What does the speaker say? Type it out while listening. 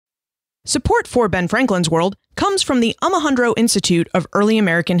Support for Ben Franklin's World comes from the Omohundro Institute of Early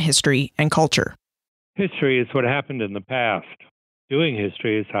American History and Culture. History is what happened in the past. Doing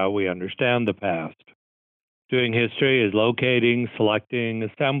history is how we understand the past. Doing history is locating, selecting,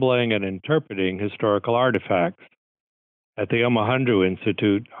 assembling, and interpreting historical artifacts. At the Omohundro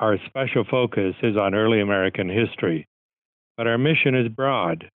Institute, our special focus is on early American history, but our mission is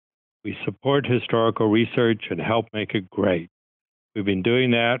broad. We support historical research and help make it great. We've been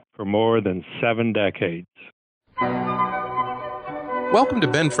doing that for more than 7 decades. Welcome to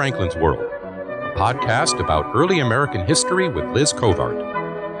Ben Franklin's World, a podcast about early American history with Liz Covart.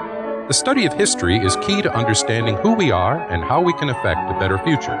 The study of history is key to understanding who we are and how we can affect a better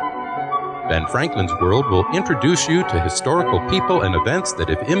future. Ben Franklin's World will introduce you to historical people and events that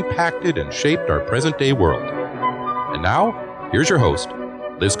have impacted and shaped our present-day world. And now, here's your host,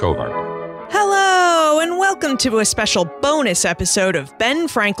 Liz Covart. Hello, and welcome to a special bonus episode of Ben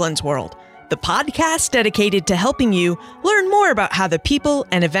Franklin's World, the podcast dedicated to helping you learn more about how the people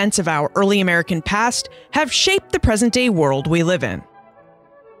and events of our early American past have shaped the present-day world we live in.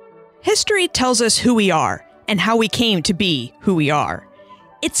 History tells us who we are and how we came to be who we are.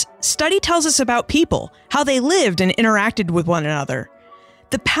 Its study tells us about people, how they lived and interacted with one another.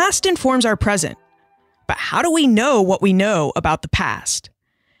 The past informs our present, but how do we know what we know about the past?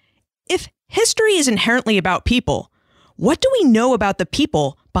 If history is inherently about people, what do we know about the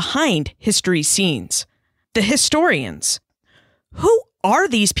people behind history's scenes? The historians. Who are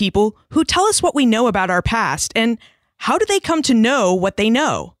these people who tell us what we know about our past, and how do they come to know what they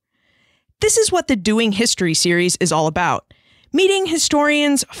know? This is what the Doing History series is all about. Meeting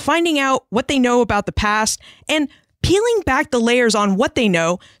historians, finding out what they know about the past, and peeling back the layers on what they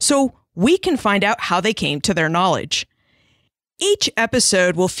know so we can find out how they came to their knowledge. Each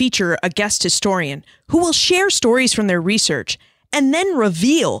episode will feature a guest historian who will share stories from their research and then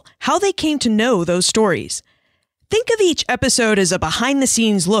reveal how they came to know those stories. Think of each episode as a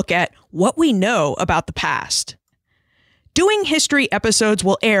behind-the-scenes look at what we know about the past. Doing History episodes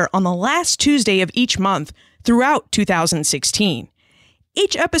will air on the last Tuesday of each month throughout 2016.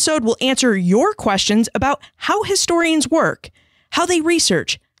 Each episode will answer your questions about how historians work, how they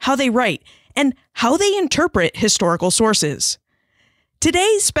research, how they write, and how they interpret historical sources.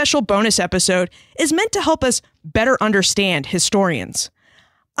 Today's special bonus episode is meant to help us better understand historians.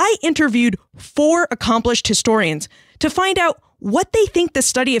 I interviewed 4 accomplished historians to find out what they think the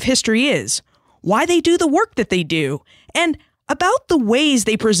study of history is, why they do the work that they do, and about the ways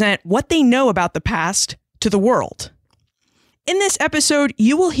they present what they know about the past to the world. In this episode,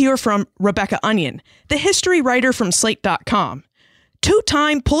 you will hear from Rebecca Onion, the history writer from Slate.com,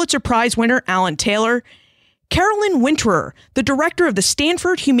 2-time Pulitzer Prize winner Alan Taylor, Carolyn Winterer, the director of the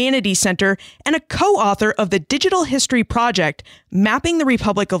Stanford Humanities Center and a co-author of the digital history project Mapping the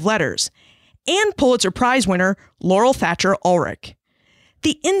Republic of Letters, and Pulitzer Prize winner Laurel Thatcher Ulrich.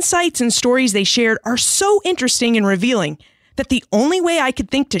 The insights and stories they shared are so interesting and revealing that the only way I could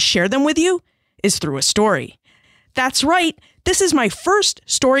think to share them with you is through a story. That's right, this is my first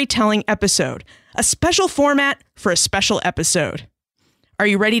storytelling episode, a special format for a special episode. Are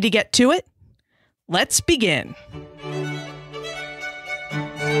you ready to get to it? Let's begin.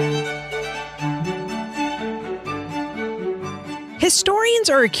 Historians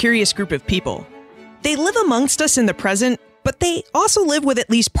are a curious group of people. They live amongst us in the present, but they also live with at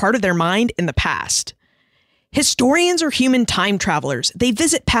least part of their mind in the past. Historians are human time travelers. They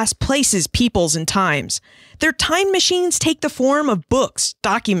visit past places, peoples, and times. Their time machines take the form of books,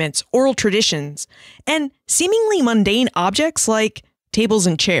 documents, oral traditions, and seemingly mundane objects like tables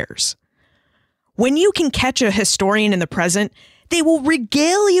and chairs. When you can catch a historian in the present, they will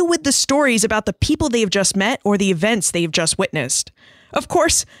regale you with the stories about the people they have just met or the events they have just witnessed. Of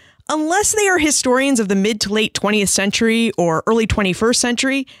course, unless they are historians of the mid to late 20th century or early 21st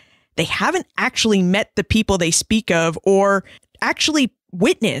century, they haven't actually met the people they speak of or actually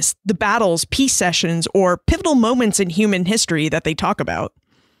witnessed the battles, peace sessions, or pivotal moments in human history that they talk about.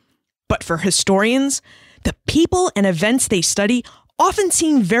 But for historians, the people and events they study often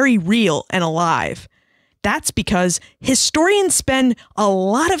seem very real and alive. That's because historians spend a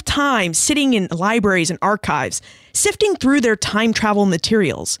lot of time sitting in libraries and archives, sifting through their time travel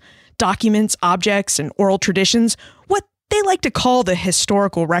materials, documents, objects, and oral traditions, what they like to call the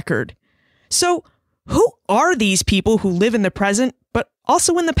historical record. So, who are these people who live in the present, but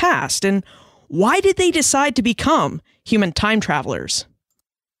also in the past, and why did they decide to become human time travelers?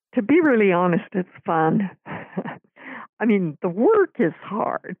 To be really honest, it's fun. I mean, the work is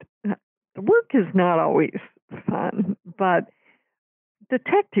hard. The work is not always fun, but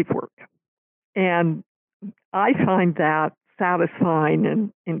detective work. And I find that satisfying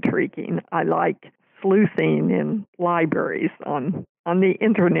and intriguing. I like sleuthing in libraries, on the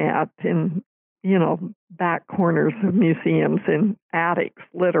internet, in back corners of museums, in attics,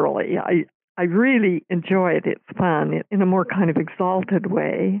 literally. I really enjoy it. It's fun in a more kind of exalted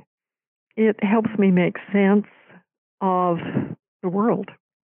way. It helps me make sense of the world,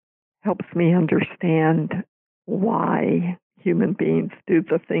 helps me understand why human beings do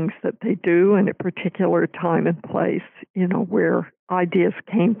the things that they do in a particular time and place, where ideas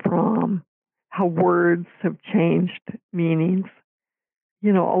came from, how words have changed meanings.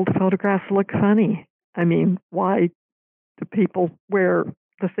 Old photographs look funny. I mean, why do people wear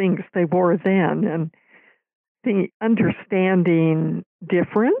the things they wore then? And the understanding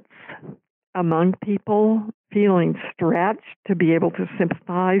difference among people, feeling stretched to be able to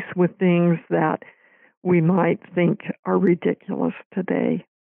sympathize with things that we might think are ridiculous today.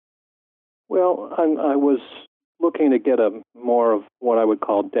 Well, I was looking to get a more of what I would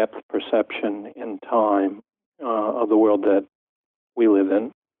call depth perception in time of the world that we live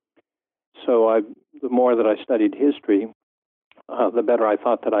in. So the more that I studied history, the better I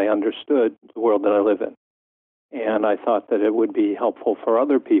thought that I understood the world that I live in. And I thought that it would be helpful for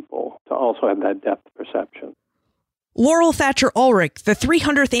other people to also have that depth perception. Laurel Thatcher Ulrich, the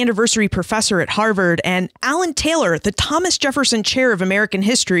 300th anniversary professor at Harvard, and Alan Taylor, the Thomas Jefferson Chair of American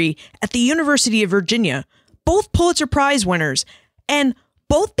History at the University of Virginia, both Pulitzer Prize winners, and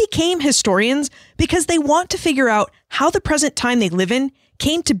both became historians because they want to figure out how the present time they live in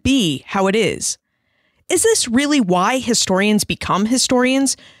came to be how it is. Is this really why historians become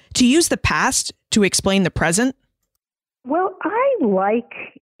historians? To use the past to explain the present? Well, I like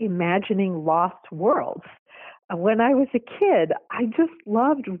imagining lost worlds. When I was a kid, I just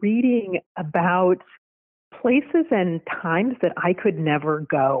loved reading about places and times that I could never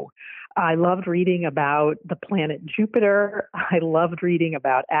go. I loved reading about the planet Jupiter. I loved reading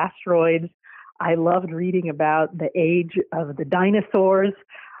about asteroids. I loved reading about the age of the dinosaurs.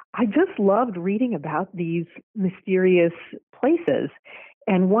 I just loved reading about these mysterious places.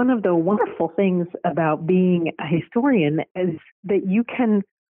 And one of the wonderful things about being a historian is that you can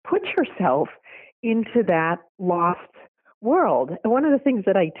put yourself into that lost world. And one of the things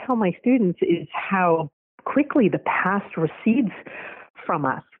that I tell my students is how quickly the past recedes from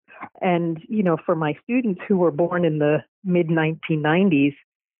us. And, for my students who were born in the mid-1990s,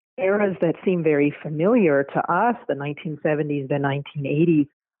 eras that seem very familiar to us, the 1970s, the 1980s,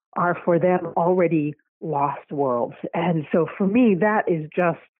 are for them already lost worlds. And so for me, that is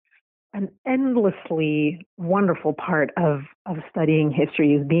just an endlessly wonderful part of studying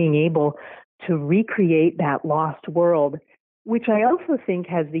history, is being able to recreate that lost world, which I also think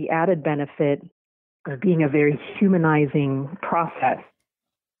has the added benefit of being a very humanizing process.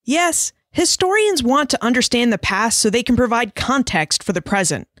 Yes, historians want to understand the past so they can provide context for the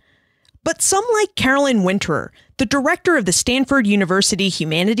present. But some, like Carolyn Winterer, the director of the Stanford University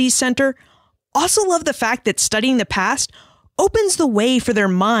Humanities Center, also love the fact that studying the past opens the way for their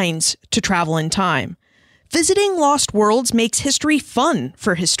minds to travel in time. Visiting lost worlds makes history fun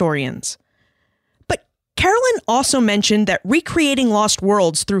for historians. But Carolyn also mentioned that recreating lost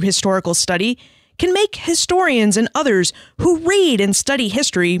worlds through historical study can make historians and others who read and study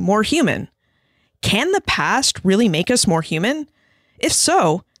history more human. Can the past really make us more human? If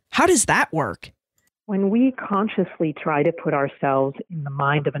so, how does that work? When we consciously try to put ourselves in the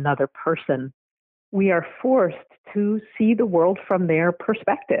mind of another person, we are forced to see the world from their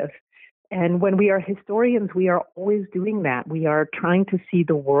perspective. And when we are historians, we are always doing that. We are trying to see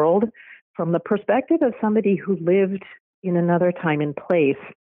the world from the perspective of somebody who lived in another time and place.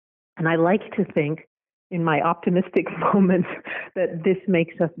 And I like to think, in my optimistic moments, that this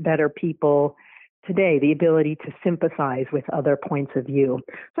makes us better people today, the ability to sympathize with other points of view.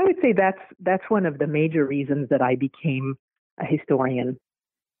 So I would say that's one of the major reasons that I became a historian.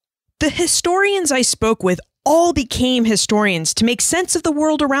 The historians I spoke with all became historians to make sense of the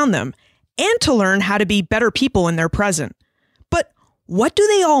world around them and to learn how to be better people in their present. But what do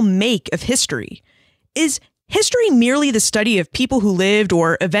they all make of history? Is history merely the study of people who lived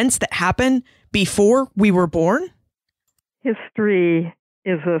or events that happened before we were born? History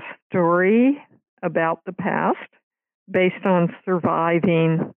is a story about the past based on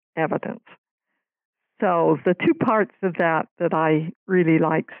surviving evidence. So the two parts of that I really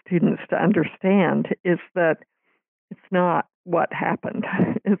like students to understand is that it's not what happened.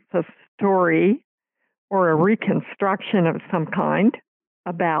 It's a story or a reconstruction of some kind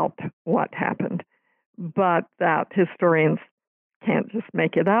about what happened, but that historians can't just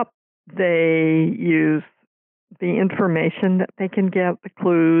make it up. They use the information that they can get, the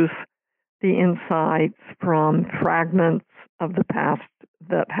clues, the insights from fragments of the past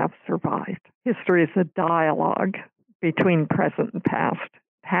that have survived. History is a dialogue between present and past.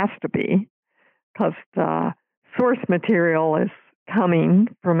 It has to be, because the source material is coming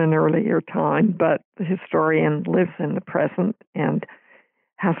from an earlier time, but the historian lives in the present and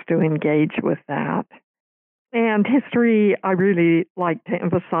has to engage with that. And history, I really like to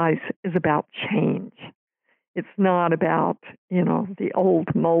emphasize, is about change. It's not about, the old,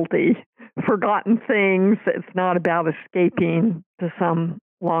 moldy, forgotten things. It's not about escaping to some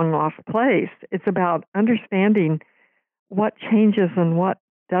long-lost place. It's about understanding what changes and what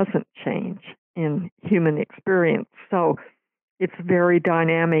doesn't change in human experience. So it's very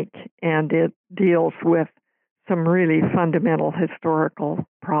dynamic, and it deals with some really fundamental historical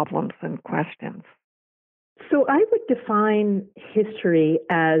problems and questions. So I would define history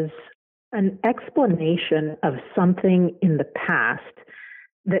as an explanation of something in the past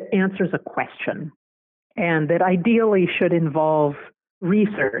that answers a question, and that ideally should involve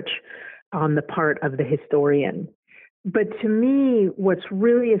research on the part of the historian. But to me, what's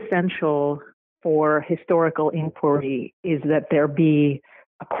really essential for historical inquiry is that there be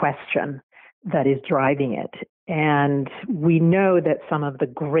a question that is driving it. And we know that some of the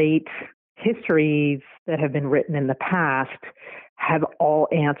great histories that have been written in the past have all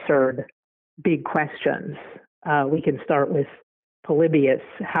answered big questions. We can start with Polybius.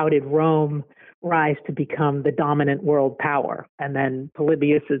 How did Rome rise to become the dominant world power? And then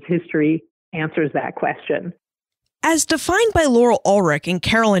Polybius's history answers that question. As defined by Laurel Ulrich and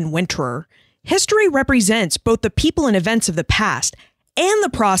Carolyn Winterer, history represents both the people and events of the past and the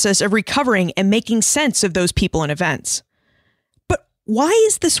process of recovering and making sense of those people and events. But why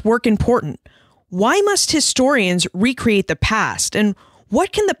is this work important? Why must historians recreate the past? And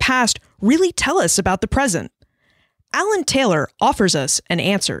what can the past really tell us about the present? Alan Taylor offers us an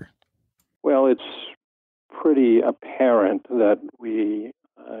answer. Well, it's pretty apparent that we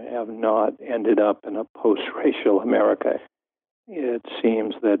have not ended up in a post-racial America. It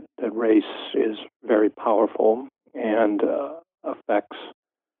seems that race is very powerful and affects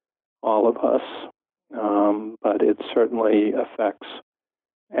all of us, but it certainly affects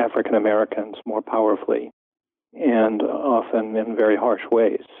African Americans more powerfully and often in very harsh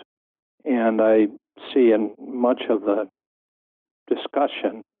ways. And I see in much of the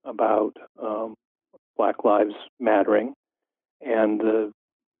discussion about Black Lives Mattering and the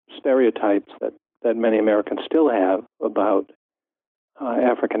stereotypes that many Americans still have about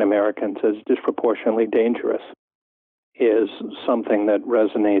African Americans as disproportionately dangerous is something that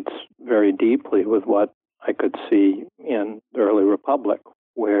resonates very deeply with what I could see in the early republic,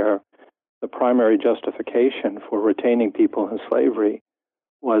 where the primary justification for retaining people in slavery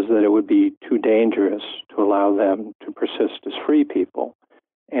was that it would be too dangerous to allow them to persist as free people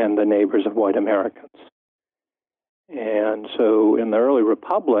and the neighbors of white Americans. And so in the early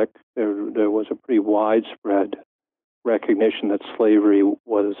republic, there was a pretty widespread recognition that slavery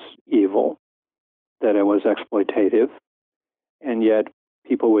was evil, that it was exploitative, and yet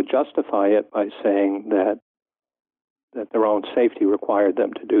people would justify it by saying that their own safety required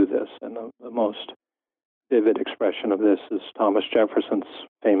them to do this. And the most vivid expression of this is Thomas Jefferson's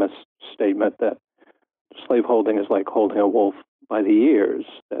famous statement that slaveholding is like holding a wolf by the ears,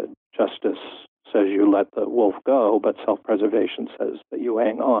 that justice says you let the wolf go, but self-preservation says that you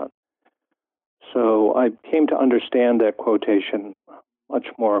hang on. So I came to understand that quotation much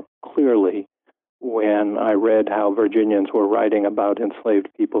more clearly when I read how Virginians were writing about enslaved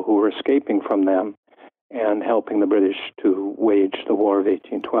people who were escaping from them and helping the British to wage the War of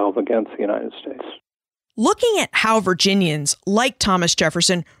 1812 against the United States. Looking at how Virginians, like Thomas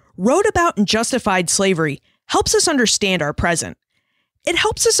Jefferson, wrote about and justified slavery helps us understand our present. It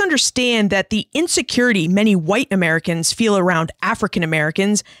helps us understand that the insecurity many white Americans feel around African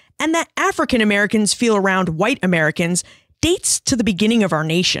Americans and that African Americans feel around white Americans dates to the beginning of our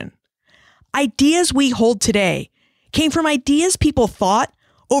nation. Ideas we hold today came from ideas people thought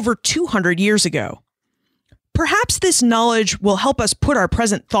over 200 years ago. Perhaps this knowledge will help us put our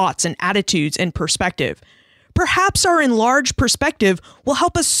present thoughts and attitudes in perspective. Perhaps our enlarged perspective will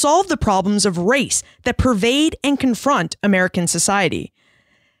help us solve the problems of race that pervade and confront American society.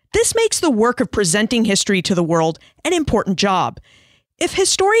 This makes the work of presenting history to the world an important job. If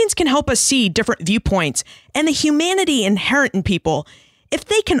historians can help us see different viewpoints and the humanity inherent in people, if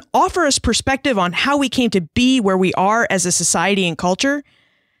they can offer us perspective on how we came to be where we are as a society and culture,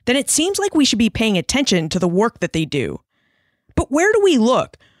 then it seems like we should be paying attention to the work that they do. But where do we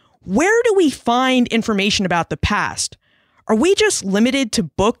look? Where do we find information about the past? Are we just limited to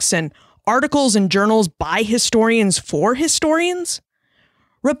books and articles and journals by historians for historians?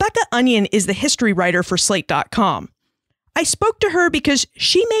 Rebecca Onion is the history writer for Slate.com. I spoke to her because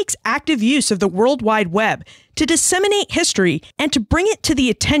she makes active use of the World Wide Web to disseminate history and to bring it to the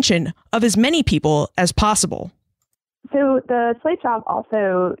attention of as many people as possible. So the Slate job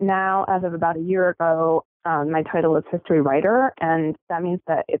also now, as of about a year ago, my title is history writer, and that means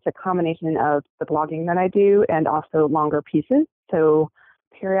that it's a combination of the blogging that I do and also longer pieces. So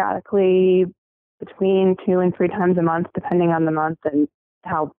periodically, between 2 and 3 times a month, depending on the month and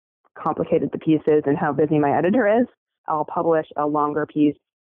how complicated the piece is and how busy my editor is, I'll publish a longer piece.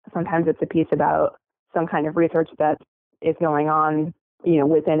 Sometimes it's a piece about some kind of research that is going on,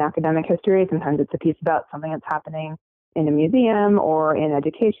 within academic history. Sometimes it's a piece about something that's happening in a museum or in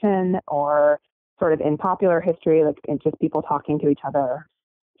education or sort of in popular history, like just people talking to each other.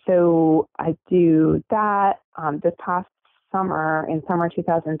 So I do that. This past summer, in summer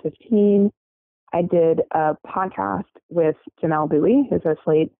 2015, I did a podcast with Jamel Bowie, who's a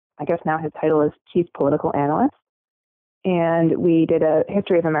Slate, I guess now his title is Chief Political Analyst. And we did a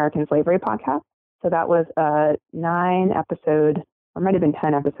History of American Slavery podcast. So that was a 9-episode, or might have been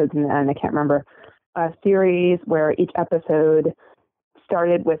 10 episodes in the end, I can't remember, a series where each episode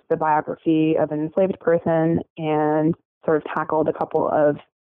started with the biography of an enslaved person and sort of tackled a couple of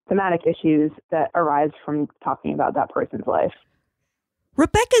thematic issues that arise from talking about that person's life.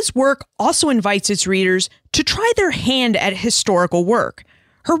 Rebecca's work also invites its readers to try their hand at historical work.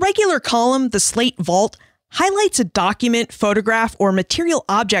 Her regular column, The Slate Vault, highlights a document, photograph, or material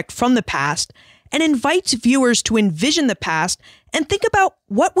object from the past and invites viewers to envision the past and think about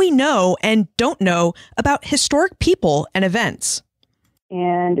what we know and don't know about historic people and events.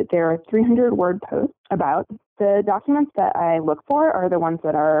 And there are 300-word posts about the documents that I look for are the ones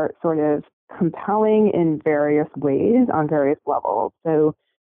that are sort of compelling in various ways on various levels. So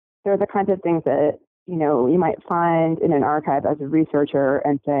they're the kinds of things that, you might find in an archive as a researcher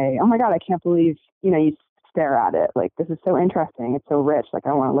and say, oh my God, I can't believe, you stare at it. Like, this is so interesting. It's so rich. Like,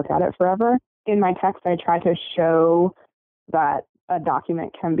 I want to look at it forever. In my text, I try to show that a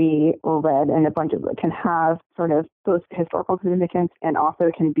document can be read in a bunch of, can have sort of both historical significance and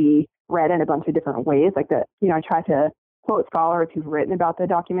also can be read in a bunch of different ways. Like that, I try to quote scholars who've written about the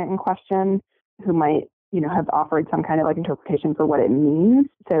document in question who might, have offered some kind of interpretation for what it means.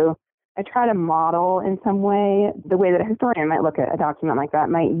 So I try to model in some way the way that a historian might look at a document like that,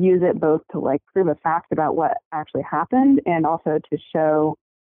 might use it both to prove a fact about what actually happened and also to show,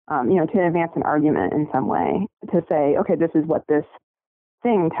 to advance an argument in some way, to say, okay, this is what this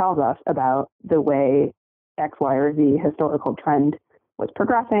thing tells us about the way X, Y, or Z historical trend was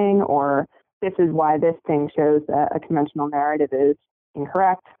progressing, or this is why this thing shows that a conventional narrative is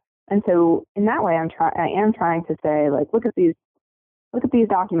incorrect. And so in that way, I am trying to say, look at these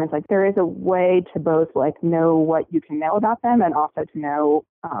documents. There is a way to both know what you can know about them and also to know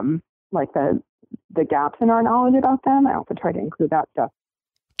the gaps in our knowledge about them. I also try to include that stuff.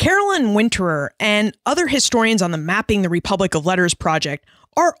 Carolyn Winterer and other historians on the Mapping the Republic of Letters project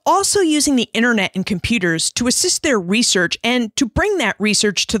are also using the internet and computers to assist their research and to bring that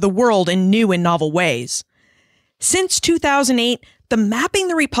research to the world in new and novel ways. Since 2008, the Mapping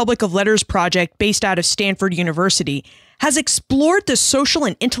the Republic of Letters project, based out of Stanford University, has explored the social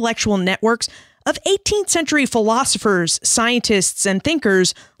and intellectual networks of 18th century philosophers, scientists, and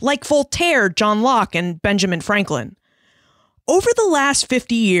thinkers like Voltaire, John Locke, and Benjamin Franklin. Over the last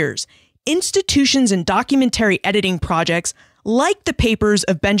 50 years, institutions and documentary editing projects like the Papers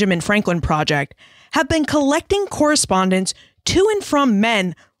of Benjamin Franklin Project have been collecting correspondence to and from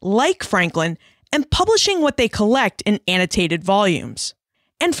men like Franklin and publishing what they collect in annotated volumes.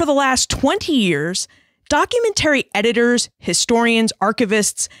 And for the last 20 years, documentary editors, historians,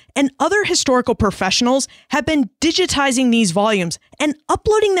 archivists, and other historical professionals have been digitizing these volumes and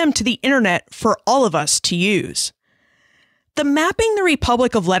uploading them to the internet for all of us to use. The Mapping the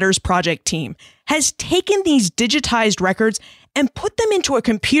Republic of Letters project team has taken these digitized records and put them into a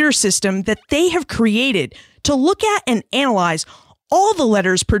computer system that they have created to look at and analyze all the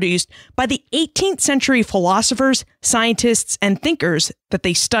letters produced by the 18th century philosophers, scientists, and thinkers that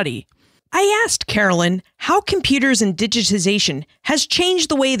they study. I asked Carolyn how computers and digitization has changed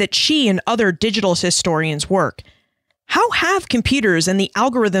the way that she and other digital historians work. How have computers and the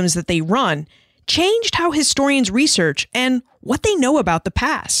algorithms that they run changed how historians research and what they know about the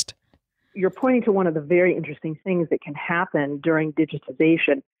past? You're pointing to one of the very interesting things that can happen during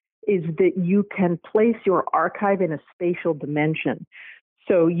digitization is that you can place your archive in a spatial dimension.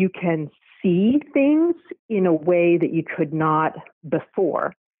 So you can see things in a way that you could not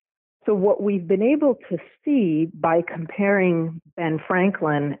before. So what we've been able to see by comparing Ben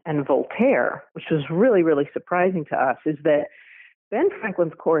Franklin and Voltaire, which was really, really surprising to us, is that Ben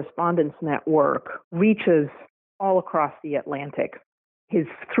Franklin's correspondence network reaches all across the Atlantic. His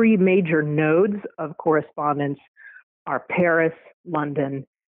three major nodes of correspondence are Paris, London,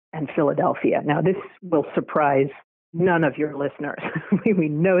 and Philadelphia. Now, this will surprise none of your listeners. We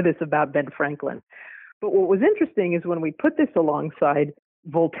know this about Ben Franklin. But what was interesting is when we put this alongside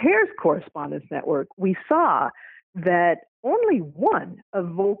Voltaire's correspondence network, we saw that only one of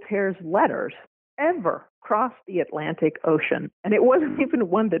Voltaire's letters ever crossed the Atlantic Ocean. And it wasn't even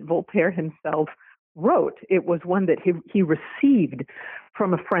one that Voltaire himself wrote. It was one that he received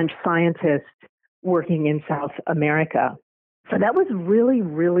from a French scientist working in South America. So that was really,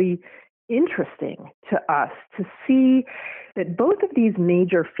 really interesting to us to see that both of these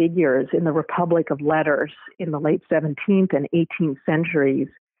major figures in the Republic of Letters in the late 17th and 18th centuries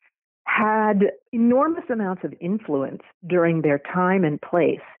had enormous amounts of influence during their time and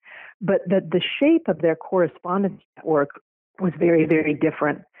place, but that the shape of their correspondence network was very, very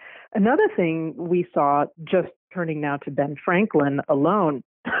different. Another thing we saw, just turning now to Ben Franklin alone,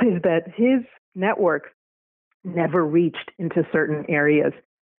 is that his network never reached into certain areas.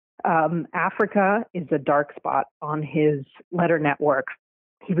 Africa is a dark spot on his letter network.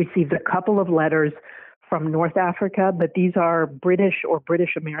 He received a couple of letters from North Africa, but these are British or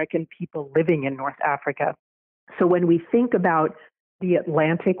British American people living in North Africa. So when we think about the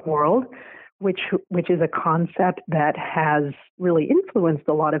Atlantic world, which is a concept that has really influenced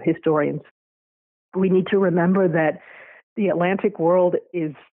a lot of historians, we need to remember that the Atlantic world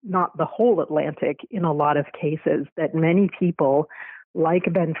is not the whole Atlantic in a lot of cases, that many people,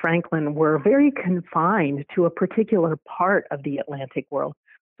 like Ben Franklin, were very confined to a particular part of the Atlantic world.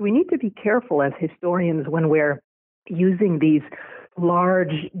 So we need to be careful as historians when we're using these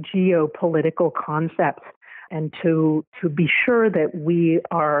large geopolitical concepts and to be sure that we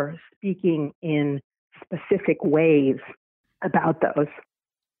are speaking in specific ways about those.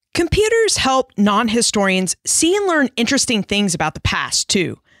 Computers help non-historians see and learn interesting things about the past,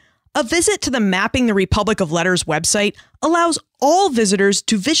 too. A visit to the Mapping the Republic of Letters website allows all visitors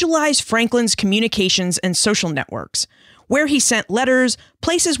to visualize Franklin's communications and social networks, where he sent letters,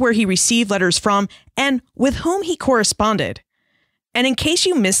 places where he received letters from, and with whom he corresponded. And in case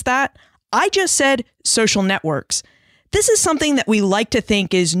you missed that, I just said social networks. This is something that we like to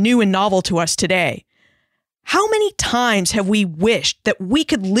think is new and novel to us today. How many times have we wished that we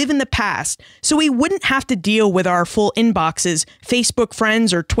could live in the past so we wouldn't have to deal with our full inboxes, Facebook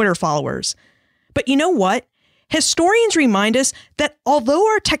friends, or Twitter followers? But you know what? Historians remind us that although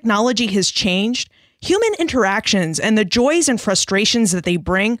our technology has changed, human interactions and the joys and frustrations that they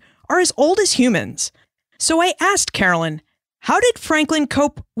bring are as old as humans. So I asked Carolyn, how did Franklin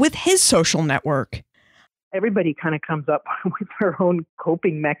cope with his social network? Everybody kind of comes up with their own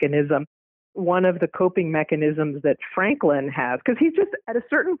coping mechanism. One of the coping mechanisms that Franklin has, because he's just at a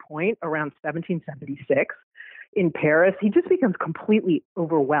certain point around 1776 in Paris, he just becomes completely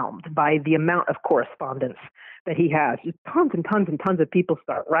overwhelmed by the amount of correspondence that he has. Just tons and tons and tons of people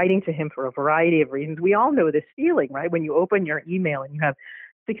start writing to him for a variety of reasons. We all know this feeling, right? When you open your email and you have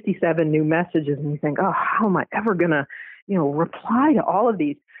 67 new messages and you think, oh, how am I ever going to, reply to all of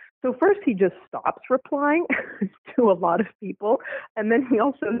these? So first he just stops replying to a lot of people, and then he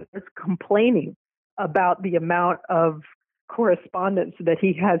also starts complaining about the amount of correspondence that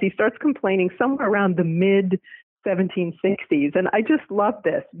he has. He starts complaining somewhere around the mid-1760s, and I just love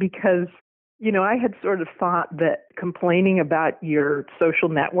this because, I had sort of thought that complaining about your social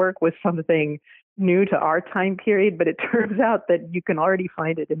network was something new to our time period, but it turns out that you can already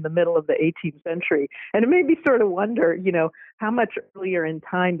find it in the middle of the 18th century. And it made me sort of wonder, how much earlier in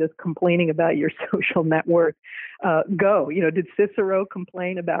time does complaining about your social network go? Did Cicero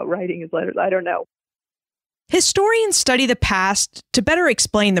complain about writing his letters? I don't know. Historians study the past to better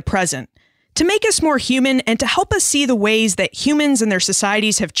explain the present, to make us more human and to help us see the ways that humans and their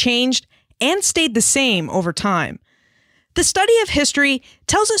societies have changed and stayed the same over time. The study of history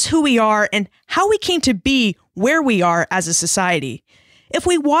tells us who we are and how we came to be where we are as a society. If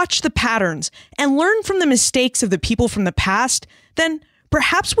we watch the patterns and learn from the mistakes of the people from the past, then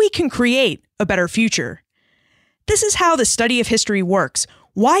perhaps we can create a better future. This is how the study of history works,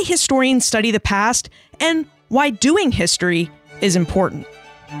 why historians study the past, and why doing history is important.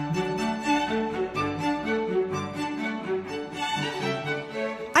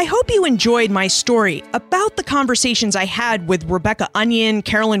 I hope you enjoyed my story about the conversations I had with Rebecca Onion,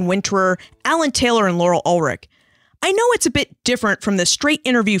 Carolyn Winterer, Alan Taylor, and Laurel Ulrich. I know it's a bit different from the straight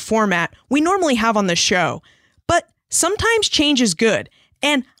interview format we normally have on the show, but sometimes change is good.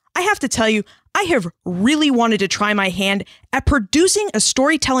 And I have to tell you, I have really wanted to try my hand at producing a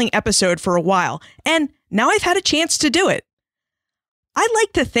storytelling episode for a while, and now I've had a chance to do it. I'd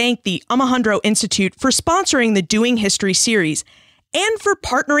like to thank the Omohundro Institute for sponsoring the Doing History series and for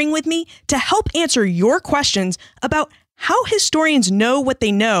partnering with me to help answer your questions about how historians know what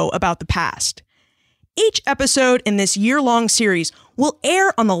they know about the past. Each episode in this year-long series will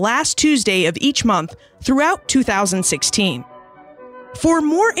air on the last Tuesday of each month throughout 2016. For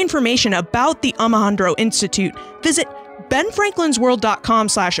more information about the Omohundro Institute, visit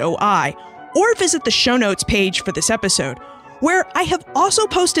benfranklinsworld.com/OI or visit the show notes page for this episode, where I have also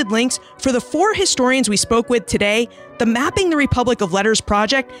posted links for the 4 historians we spoke with today, the Mapping the Republic of Letters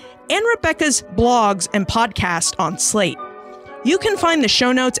project, and Rebecca's blogs and podcast on Slate. You can find the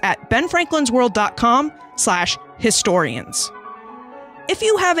show notes at benfranklinsworld.com/historians. If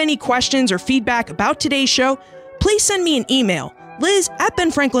you have any questions or feedback about today's show, please send me an email,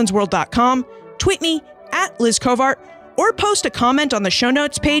 liz@benfranklinsworld.com, tweet me @LizCovart, or post a comment on the show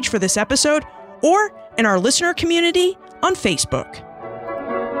notes page for this episode, or in our listener community on Facebook.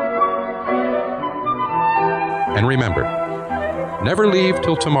 And remember, never leave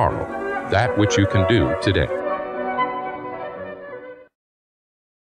till tomorrow that which you can do today.